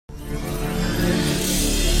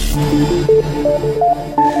The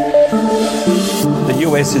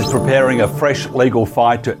US is preparing a fresh legal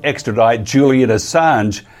fight to extradite Julian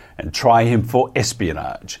Assange and try him for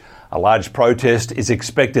espionage. A large protest is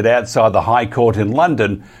expected outside the High Court in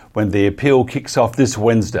London when the appeal kicks off this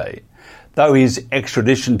Wednesday. Though his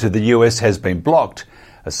extradition to the US has been blocked,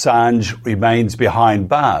 Assange remains behind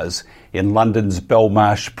bars in London's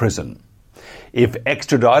Belmarsh prison. If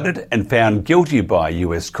extradited and found guilty by a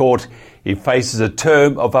US court, he faces a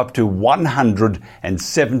term of up to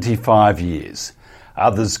 175 years.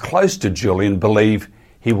 Others close to Julian believe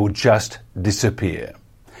he will just disappear.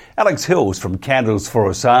 Alex Hills from Candles for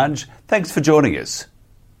Assange, thanks for joining us.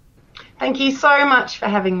 Thank you so much for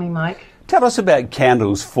having me, Mike. Tell us about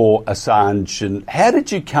Candles for Assange and how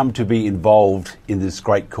did you come to be involved in this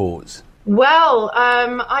great cause? Well,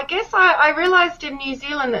 I guess I realised in New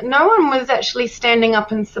Zealand that no one was actually standing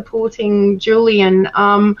up and supporting Julian.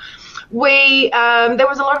 There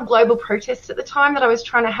was a lot of global protests at the time that I was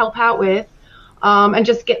trying to help out with and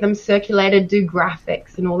just get them circulated, do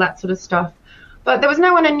graphics and all that sort of stuff. But there was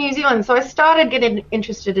no one in New Zealand, so I started getting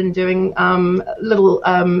interested in doing little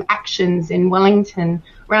actions in Wellington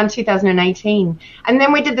around 2018. And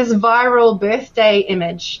then we did this viral birthday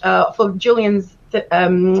image for Julian's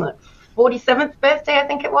 47th birthday, I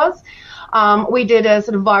think it was. We did a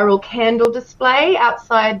sort of viral candle display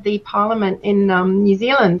outside the Parliament in New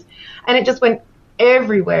Zealand, and it just went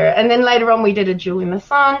everywhere. And then later on we did a Julian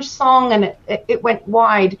Assange song, and it went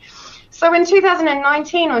wide. So in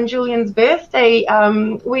 2019, on Julian's birthday,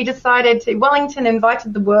 we decided Wellington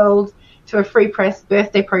invited the world to a free press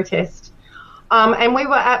birthday protest. And we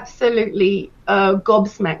were absolutely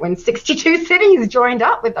gobsmacked when 62 cities joined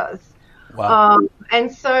up with us. Wow. And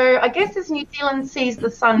so I guess as New Zealand sees the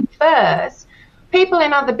sun first, people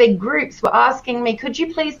in other big groups were asking me, could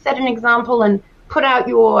you please set an example and put out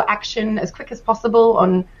your action as quick as possible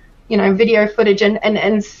on, video footage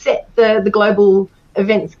and set the global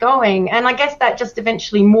events going. And I guess that just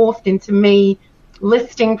eventually morphed into me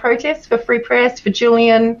listing protests for free press, for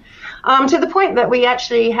Julian, to the point that we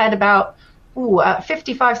actually had about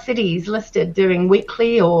 55 cities listed doing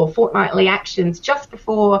weekly or fortnightly actions just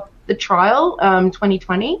before the trial,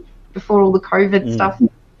 2020, before all the COVID stuff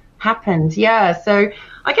happened. Yeah, so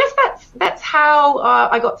I guess that's how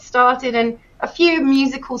I got started, and a few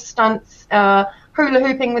musical stunts, hula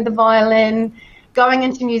hooping with the violin, going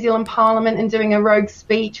into New Zealand Parliament and doing a rogue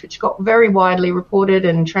speech, which got very widely reported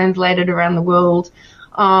and translated around the world.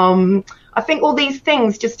 I think all these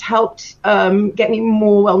things just helped get me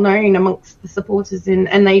more well-known amongst the supporters,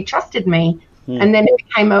 and they trusted me. And then it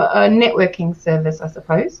became a networking service, I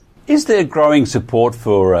suppose. Is there growing support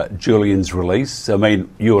for Julian's release? I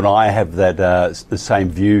mean, you and I have that the same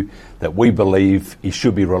view that we believe he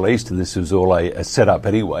should be released, and this was all a setup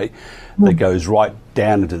anyway, that goes right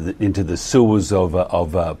down into the sewers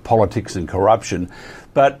of politics and corruption.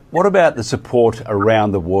 But what about the support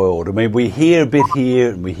around the world? I mean, we hear a bit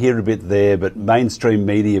here and we hear a bit there, but mainstream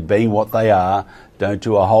media, being what they are, don't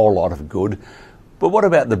do a whole lot of good. But what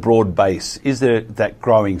about the broad base? Is there that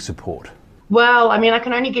growing support? Well, I mean, I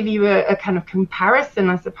can only give you a kind of comparison,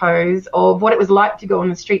 I suppose, of what it was like to go on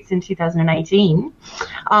the streets in 2018.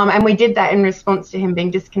 And we did that in response to him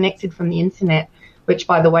being disconnected from the internet, which,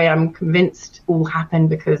 by the way, I'm convinced all happened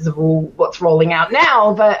because of all what's rolling out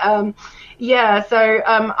now. But, I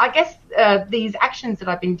guess these actions that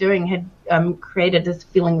I've been doing had created this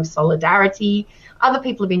feeling of solidarity. Other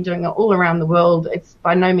people have been doing it all around the world. It's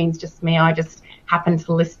by no means just me. I just happened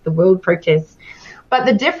to list the world protests. But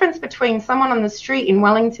the difference between someone on the street in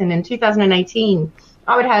Wellington in 2018,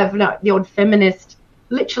 I would have the odd feminist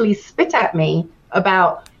literally spit at me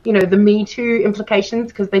about, the Me Too implications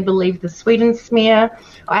because they believed the Sweden smear.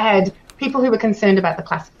 I had people who were concerned about the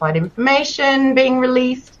classified information being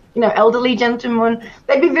released, elderly gentlemen.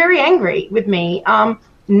 They'd be very angry with me.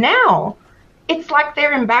 Now, it's like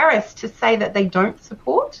they're embarrassed to say that they don't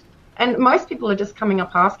support. And most people are just coming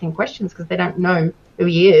up asking questions because they don't know who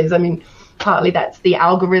he is. I mean, partly that's the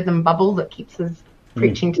algorithm bubble that keeps us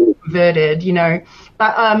preaching to the converted,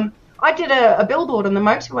 But I did a billboard on the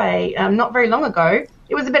motorway not very long ago.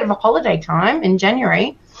 It was a bit of a holiday time in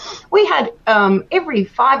January. We had every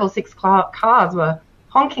 5 or 6 cars were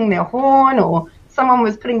honking their horn, or someone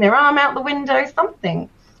was putting their arm out the window, something.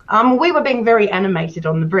 We were being very animated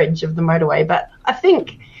on the bridge of the motorway, but I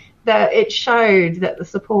think that it showed that the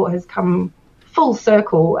support has come full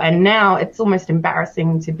circle, and now it's almost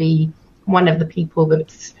embarrassing to be one of the people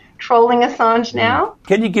that's trolling Assange now.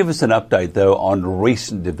 Can you give us an update, though, on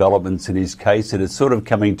recent developments in his case? And it's sort of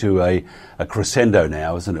coming to a crescendo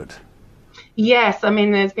now, isn't it? Yes, I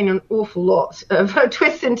mean, there's been an awful lot of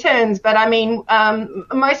twists and turns, but I mean,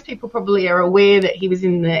 most people probably are aware that he was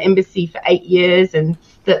in the embassy for 8 years and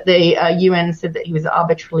that the UN said that he was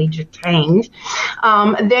arbitrarily detained.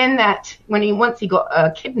 Then that once he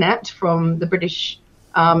got kidnapped from the the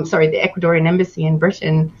Ecuadorian embassy in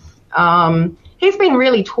Britain, he's been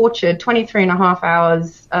really tortured, 23 and a half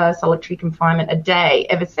hours solitary confinement a day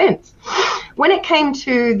ever since. When it came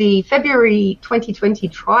to the February 2020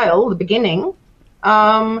 trial, the beginning,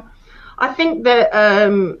 I think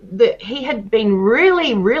that he had been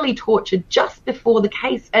really, really tortured just before the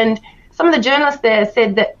case. And some of the journalists there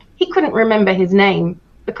said that he couldn't remember his name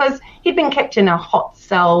because he'd been kept in a hot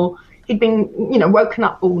cell. He'd been, woken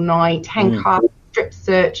up all night, handcuffed, strip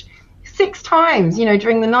search 6 times,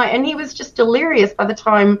 during the night. And he was just delirious by the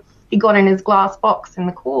time he got in his glass box in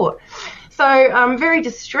the court. So very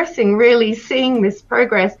distressing, really, seeing this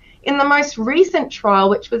progress. In the most recent trial,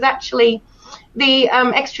 which was actually the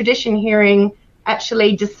extradition hearing,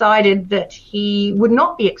 actually decided that he would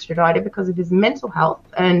not be extradited because of his mental health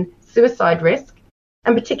and suicide risk,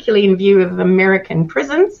 and particularly in view of American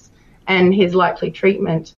prisons and his likely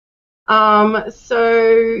treatment. That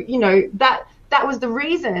was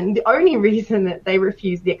the only reason that they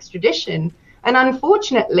refused the extradition. And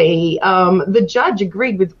unfortunately, the judge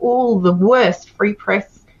agreed with all the worst free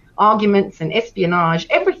press arguments and espionage,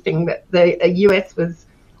 everything that the US was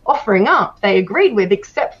offering up, they agreed with,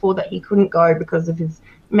 except for that he couldn't go because of his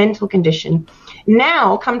mental condition.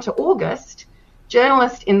 Now, come to August,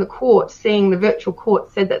 journalists in the court, seeing the virtual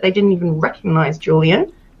court, said that they didn't even recognize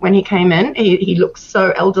Julian when he came in. He looked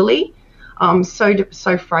so elderly,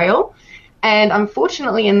 so frail. And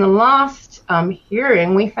unfortunately, in the last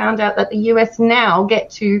hearing, we found out that the US now get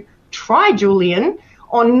to try Julian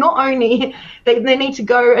on not only, they need to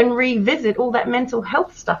go and revisit all that mental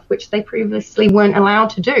health stuff, which they previously weren't allowed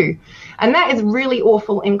to do. And that is really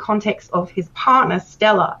awful in context of his partner,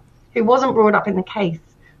 Stella, who wasn't brought up in the case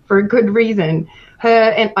for a good reason.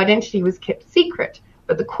 Her identity was kept secret,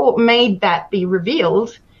 but the court made that be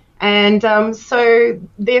revealed. And so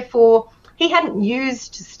therefore, he hadn't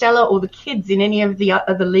used Stella or the kids in any of the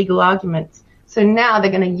other legal arguments. So now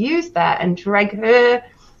they're going to use that and drag her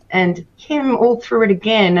and him all through it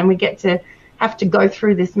again. And we get to have to go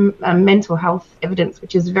through this mental health evidence,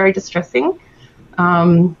 which is very distressing.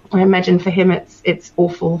 I imagine for him it's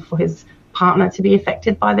awful for his partner to be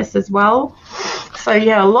affected by this as well. So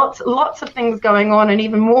yeah, lots of things going on, and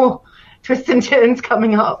even more twists and turns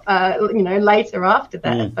coming up, later after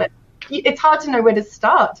that. But it's hard to know where to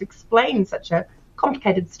start to explain such a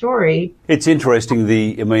complicated story. It's interesting.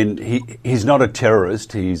 He's not a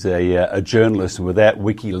terrorist. He's a journalist. Without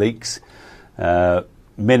WikiLeaks,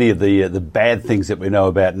 many of the bad things that we know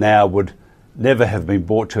about now would never have been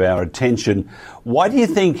brought to our attention. Why do you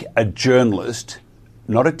think a journalist,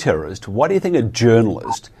 not a terrorist, why do you think a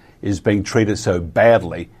journalist is being treated so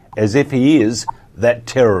badly, as if he is that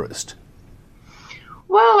terrorist?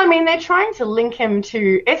 Well, they're trying to link him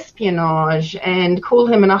to espionage and call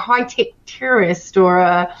him a high-tech terrorist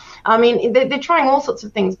they're trying all sorts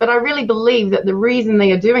of things. But I really believe that the reason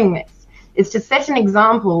they are doing this is to set an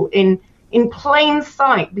example in plain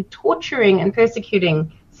sight, be torturing and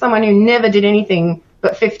persecuting someone who never did anything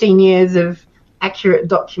but 15 years of accurate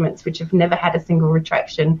documents, which have never had a single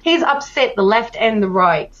retraction. He's upset the left and the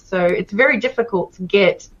right, so it's very difficult to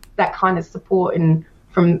get that kind of support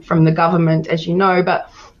from the government, as you know.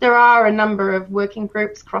 But there are a number of working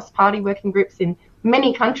groups, cross-party working groups in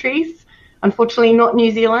many countries. Unfortunately, not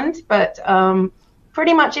New Zealand, but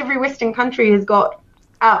pretty much every Western country has got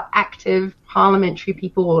active parliamentary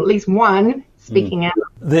people, or at least one, speaking out.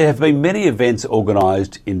 There have been many events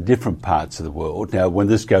organised in different parts of the world. Now, when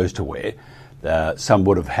this goes to air, some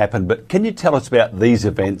would have happened, but can you tell us about these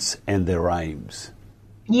events and their aims?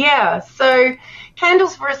 Yeah, so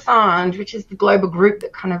Candles for Assange, which is the global group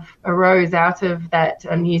that kind of arose out of that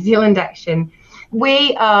New Zealand action,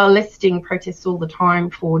 we are listing protests all the time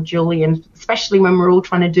for Julian, especially when we're all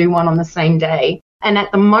trying to do one on the same day. And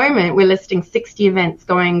at the moment, we're listing 60 events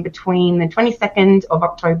going between the 22nd of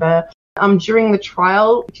October during the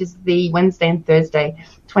trial, which is the Wednesday and Thursday,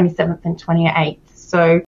 27th and 28th.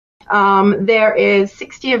 So there is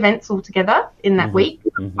 60 events altogether in that week.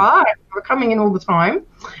 We're coming in all the time.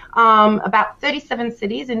 About 37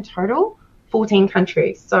 cities in total, 14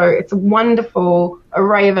 countries. So it's a wonderful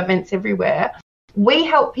array of events everywhere. We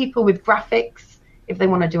help people with graphics. If they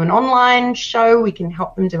want to do an online show, we can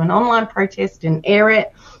help them do an online protest and air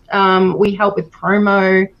it. We help with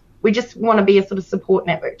promo. We just want to be a sort of support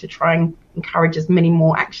network to try and encourages many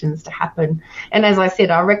more actions to happen. And as I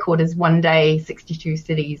said, our record is 1 day, 62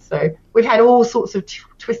 cities. So we've had all sorts of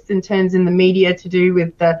twists and turns in the media to do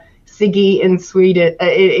with the Siggy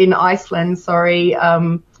in Iceland,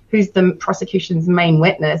 who's the prosecution's main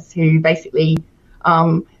witness, who basically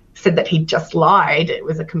said that he'd just lied. It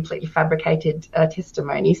was a completely fabricated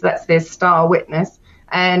testimony. So that's their star witness.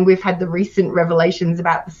 And we've had the recent revelations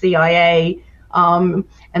about the CIA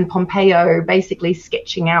and Pompeo basically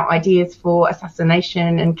sketching out ideas for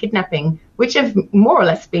assassination and kidnapping, which have more or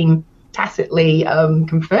less been tacitly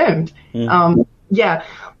confirmed.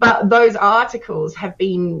 But those articles have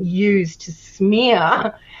been used to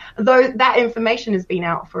smear. Though that information has been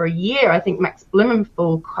out for a year. I think Max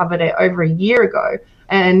Blumenthal covered it over a year ago,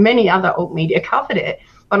 and many other alt media covered it.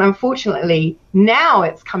 But unfortunately, now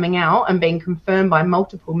it's coming out and being confirmed by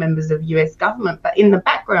multiple members of US government. But in the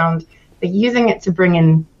background, they're using it to bring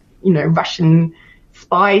in, Russian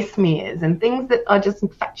spy smears and things that are just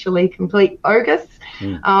factually complete bogus.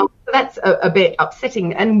 So that's a bit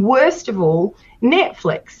upsetting. And worst of all,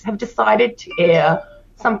 Netflix have decided to air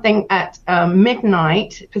something at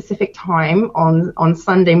midnight Pacific time on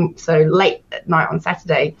Sunday, so late at night on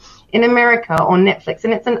Saturday in America on Netflix.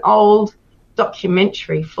 And it's an old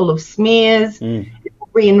documentary full of smears. It will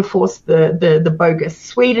reinforce the bogus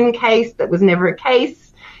Sweden case that was never a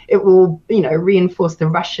case. It will, reinforce the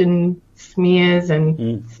Russian smears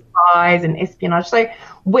and spies and espionage. So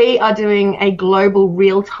we are doing a global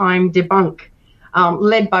real-time debunk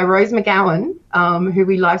led by Rose McGowan, who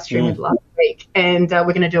we live streamed last week. And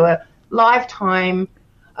we're going to do a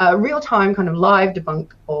real-time kind of live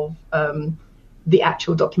debunk of the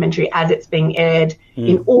actual documentary as it's being aired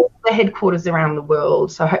in all the headquarters around the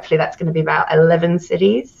world. So hopefully that's going to be about 11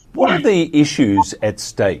 cities. What are the issues at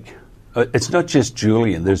stake? It's not just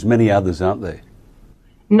Julian. There's many others, aren't there?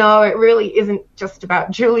 No, it really isn't just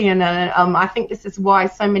about Julian. And I think this is why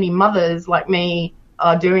so many mothers like me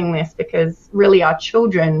are doing this, because really our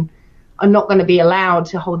children are not going to be allowed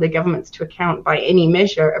to hold their governments to account by any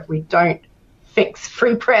measure if we don't fix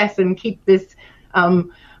free press and keep this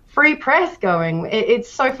free press going.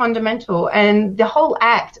 It's so fundamental. And the whole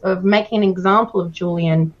act of making an example of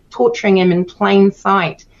Julian, torturing him in plain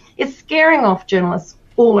sight, is scaring off journalists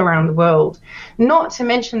all around the world. Not to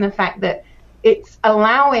mention the fact that it's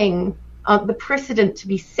allowing the precedent to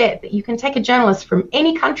be set that you can take a journalist from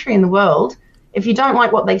any country in the world if you don't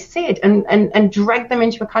like what they said and drag them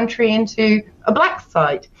into a country, into a black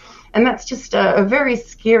site. And that's just a very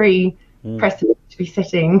scary precedent to be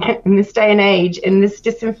setting in this day and age, in this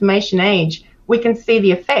disinformation age. We can see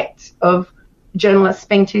the effect of journalists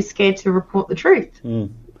being too scared to report the truth.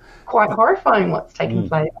 Quite horrifying what's taking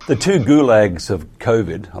place. The two gulags of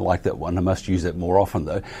COVID, I like that one, I must use that more often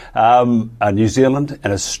though, are New Zealand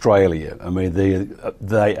and Australia. I mean,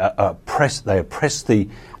 they oppress their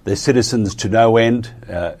citizens to no end,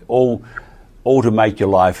 all to make your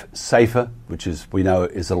life safer, which is, we know,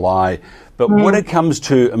 is a lie. But when it comes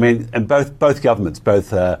to, I mean, and both governments,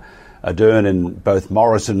 both Ardern and both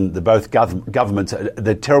Morrison, they're both governments,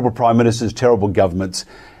 they're terrible prime ministers, terrible governments,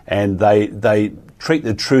 and they treat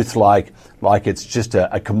the truth like it's just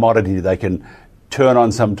a commodity they can turn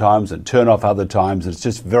on sometimes and turn off other times. It's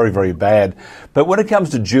just very, very bad. But when it comes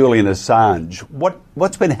to Julian Assange,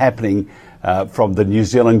 what's been happening from the New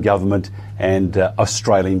Zealand government and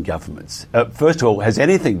Australian governments? First of all, has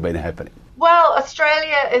anything been happening? Well,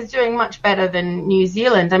 Australia is doing much better than New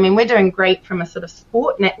Zealand. I mean, we're doing great from a sort of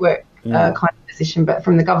sport network kind of position, but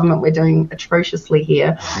from the government, we're doing atrociously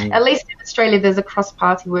here. At least in Australia, there's a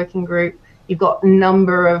cross-party working group. You've got a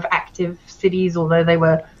number of active cities, although they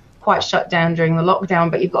were quite shut down during the lockdown,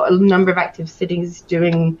 but you've got a number of active cities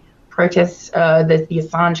doing protests. There's the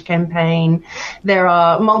Assange campaign. There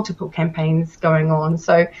are multiple campaigns going on.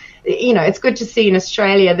 So, it's good to see in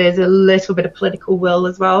Australia there's a little bit of political will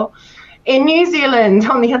as well. In New Zealand,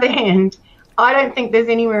 on the other hand, I don't think there's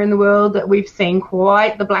anywhere in the world that we've seen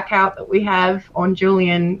quite the blackout that we have on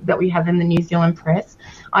Julian that we have in the New Zealand press.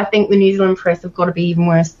 I think the New Zealand press have got to be even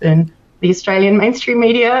worse than the Australian mainstream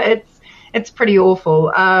media. It's pretty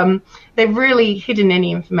awful. They've really hidden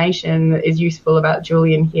any information that is useful about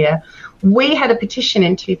Julian here. We had a petition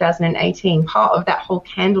in 2018, part of that whole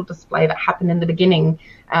candle display that happened in the beginning,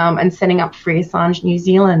 and setting up Free Assange New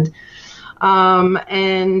Zealand.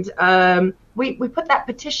 We put that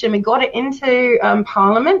petition, we got it into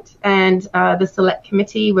Parliament, and the Select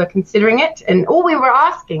Committee were considering it. And all we were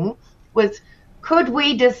asking was, could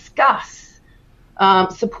we discuss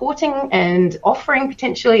supporting and offering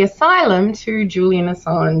potentially asylum to Julian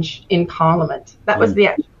Assange in Parliament? That was the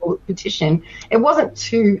actual petition. It wasn't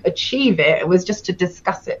to achieve it, it was just to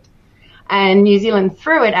discuss it. And New Zealand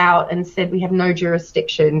threw it out and said we have no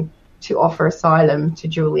jurisdiction to offer asylum to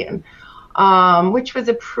Julian, which was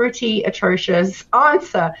a pretty atrocious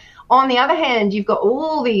answer. On the other hand, you've got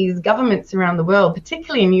all these governments around the world,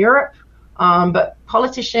 particularly in Europe, but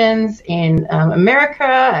politicians in America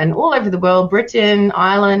and all over the world, Britain,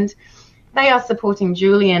 Ireland, they are supporting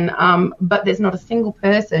Julian, but there's not a single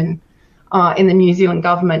person in the New Zealand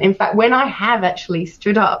government. In fact, when I have actually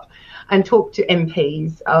stood up and talked to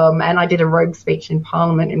MPs, and I did a rogue speech in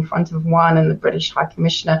Parliament in front of one and the British High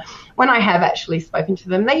Commissioner, when I have actually spoken to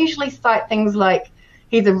them, they usually cite things like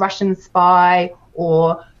he's a Russian spy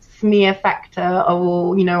or smear factor,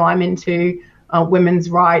 or, you know, I'm into women's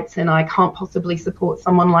rights and I can't possibly support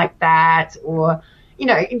someone like that, or, you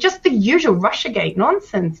know, just the usual Russiagate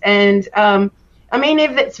nonsense. And, I mean,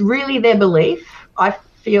 if it's really their belief, I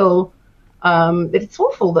feel that it's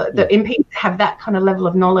awful that MPs have that kind of level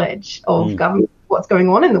of knowledge of government, what's going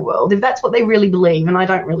on in the world, if that's what they really believe, and I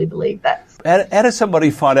don't really believe that. How does somebody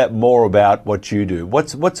find out more about what you do?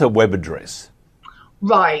 What's a web address?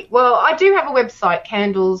 Right. Well, I do have a website,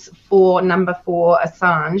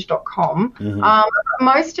 candles4Assange.com.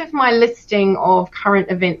 Most of my listing of current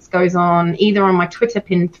events goes on either on my Twitter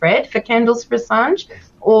pin thread for Candles for Assange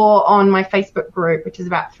or on my Facebook group, which is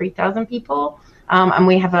about 3,000 people. And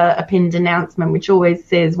we have a pinned announcement which always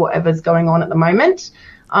says whatever's going on at the moment.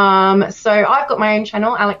 So I've got my own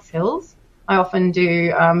channel, Alex Hills. I often do,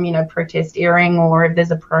 you know, protest airing, or if there's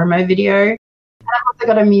a promo video. I've also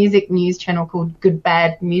got a music news channel called Good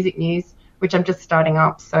Bad Music News, which I'm just starting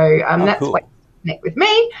up. So that's cool. why you connect with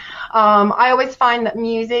me. I always find that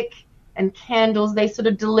music and candles, they sort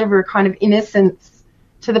of deliver kind of innocence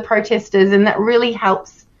to the protesters, and that really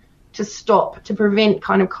helps to prevent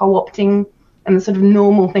kind of co-opting and the sort of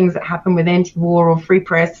normal things that happen with anti-war or free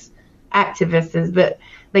press activists, is that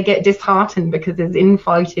they get disheartened because there's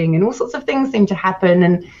infighting and all sorts of things seem to happen.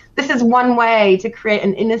 And this is one way to create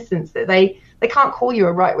an innocence that they can't call you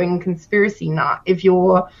a right-wing conspiracy nut if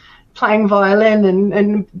you're playing violin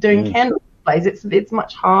and doing candle plays. It's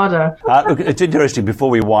much harder. Look, it's interesting.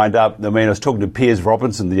 Before we wind up, I mean, I was talking to Piers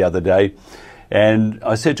Robinson the other day, and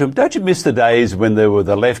I said to him, don't you miss the days when there were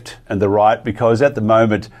the left and the right? Because at the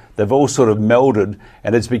moment, they've all sort of melded,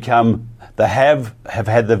 and it's become the have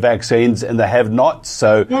had the vaccines and the have-nots.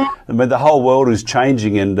 So, I mean, the whole world is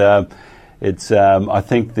changing, and it's. I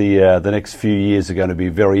think the next few years are going to be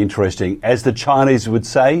very interesting. As the Chinese would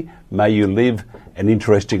say, may you live an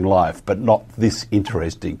interesting life, but not this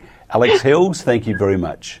interesting. Alex Hills, thank you very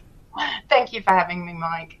much. Thank you for having me,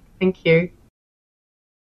 Mike. Thank you.